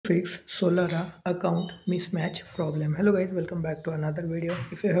fix Solara account mismatch problem. Hello guys, welcome back to another video.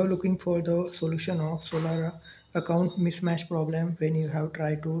 If you are looking for the solution of Solara account mismatch problem when you have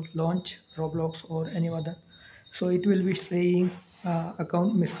tried to launch Roblox or any other, so it will be saying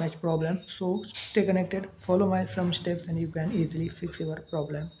account mismatch problem. So stay connected, follow my some steps and you can easily fix your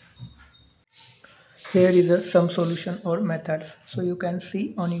problem. Here is some solution or methods. So you can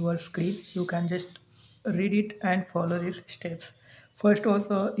see on your screen, you can just read it and follow these steps. First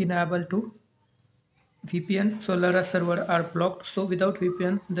also enable to VPN. Solara server are blocked, so without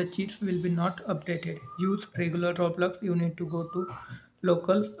VPN the cheats will be not updated. Use regular Roblox. You need to go to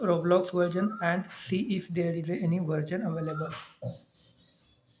local Roblox version and see if there is any version available.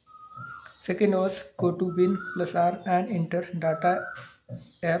 Second was go to win plus R and enter data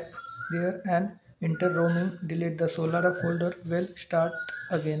app there and enter roaming. Delete the Solara folder. Will start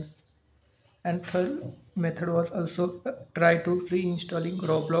again. And third method was also try to reinstalling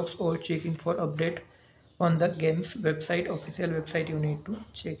Roblox or checking for update on the game's website, official website. You need to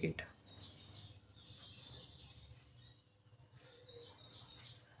check it.